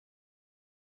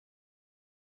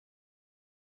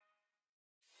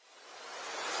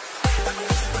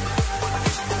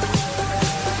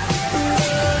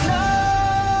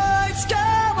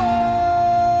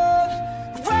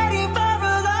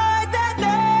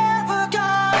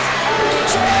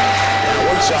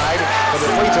side for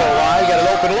the free throw line. Got an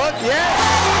open look. Yes!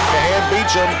 The hand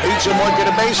beats him. Beats him one to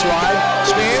the baseline.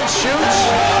 Spins, shoots.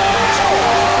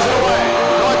 Throws it away.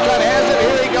 Northcutt has it.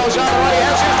 Here he goes on the right.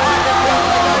 Has his line and field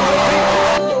by Nigel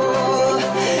Peoples.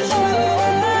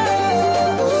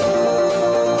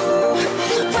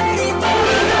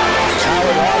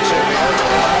 Howard walks in there.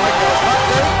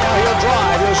 Now he'll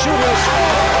drive. He'll shoot. He'll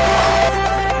score.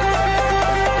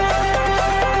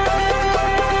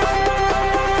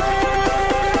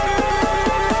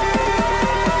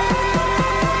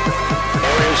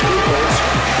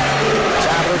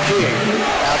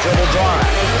 Now dribble drive.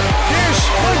 Pierce,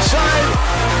 one side.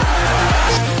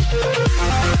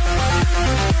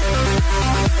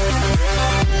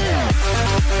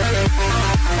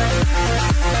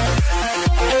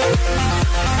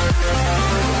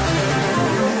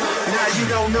 Now you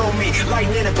don't know me.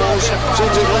 Lightning and balls.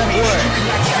 Sends it left way.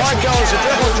 Marco's a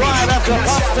dribble drive after a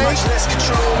pump fake. Less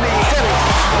control me.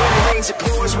 When it rains, it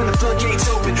pours. When the floodgates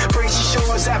open, brace your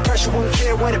shores. That pressure won't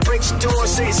care when it breaks your door.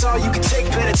 Say it's all you can take,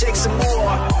 better take some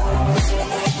more.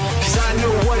 Cause I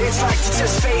know what it's like to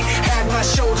test fate. Had my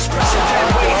shoulders pressing that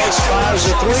weight. Fires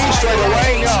a three straight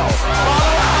away. No.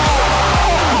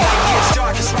 Night gets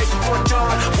dark, it's right before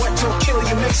dawn. What don't kill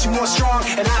you makes you more strong.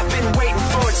 And I've been waiting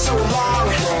for it so long.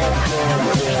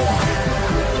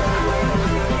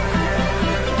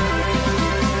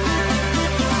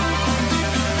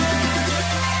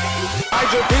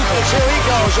 Nigel Peoples, here he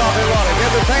goes off and running.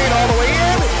 In the paint all the way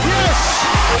in. Yes!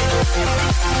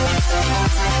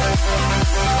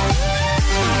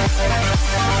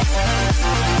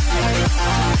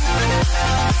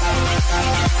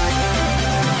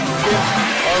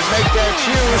 As make that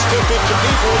choose, tip it to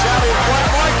Peoples out in front.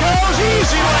 Marco's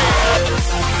easy layup.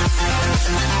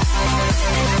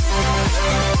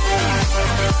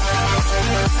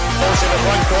 Goes in the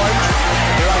front court.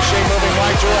 USJ moving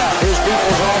right to left. Here's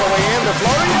Peoples all the way in. The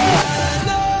floater.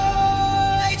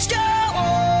 Lights go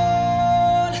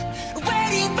on,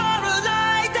 waiting for a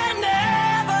light that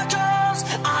never comes.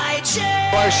 I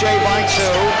change. USJ by 2.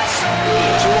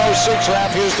 2:06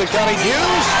 left. Here's the Cutting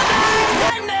Hughes.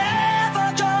 That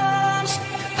never comes.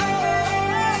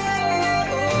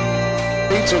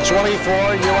 Beats at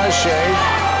 24. USJ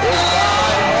is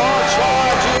 5 more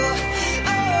charges.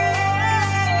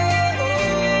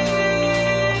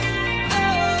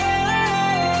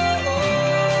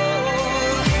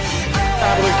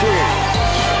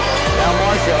 Now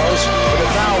Marcos with a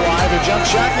foul line, the jump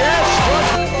shot, yes!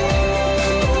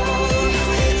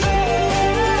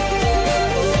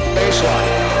 Baseline,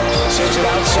 sends it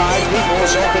outside,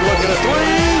 Peoples open, look at a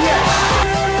three, yes!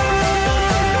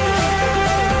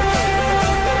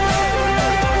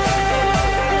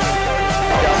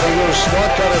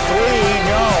 Northcutt a three,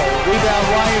 no. Rebound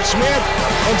Ryan Smith,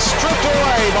 and stripped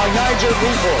away by Nigel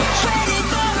Peoples.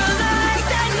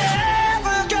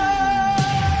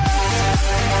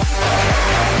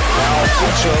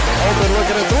 Beecham, open look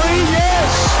at a three,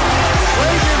 yes!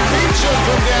 Reagan Beecham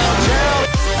from downtown.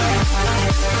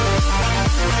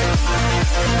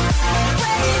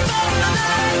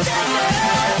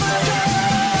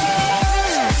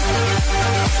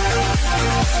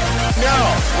 No,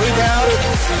 rebound,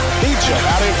 Beecham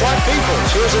out in front, Peoples.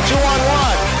 Here's a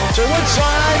 2-on-1 to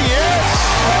Woodside, yes!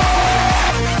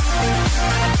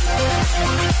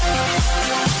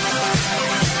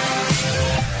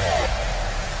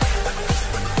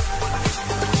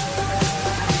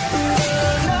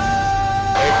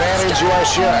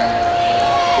 USJ.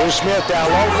 Here's Smith down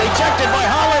low, rejected by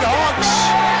Holland Hawks.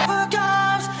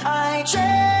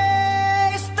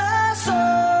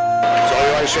 So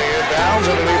USJ inbounds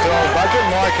underneath their own bucket.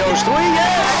 Marco's three,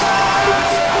 yes!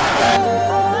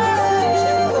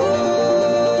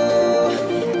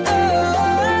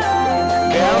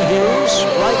 Down Hughes,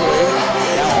 right wing.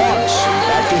 Now Hawks,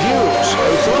 back to Hughes.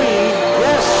 A three,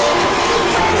 yes!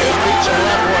 Here's Beecham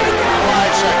left wing.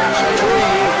 5 seconds. A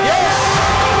three, yes!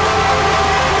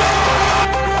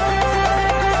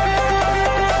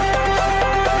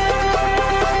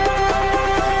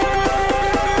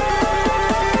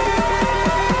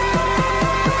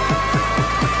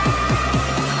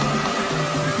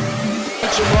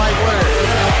 Right wing.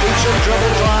 Beecham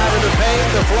dribble drive in the paint,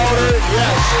 the floater,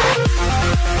 yes.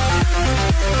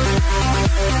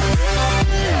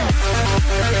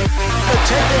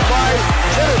 Taken by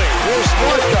Kennedy. Here's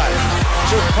Northcutt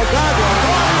to Pagano.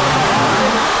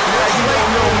 Now you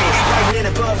ain't know me. Lightning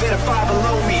above and a 5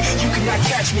 below me. You cannot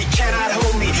catch me, cannot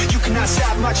hold me. You cannot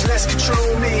stop, much less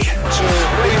control me. To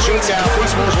Beecham down,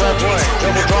 Peoples left wing.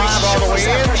 Dribble drive all the way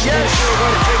in, yes.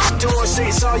 Door, say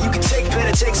it's all you can take,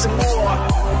 better take some more.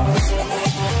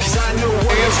 Cause I know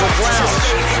what Here's the Browns.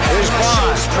 Here's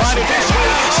Bond. Trying to get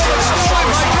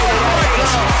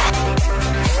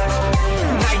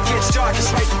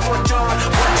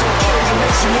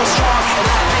more strong, and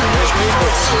I've been waiting for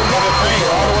it so long.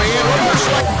 All the way in.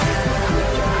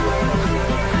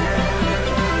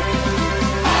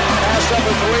 Pass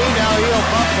number 3. Now heel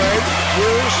pump fake.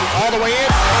 Hughes all the way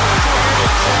in.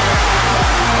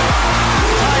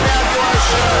 Timeout,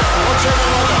 USJ. What's in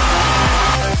the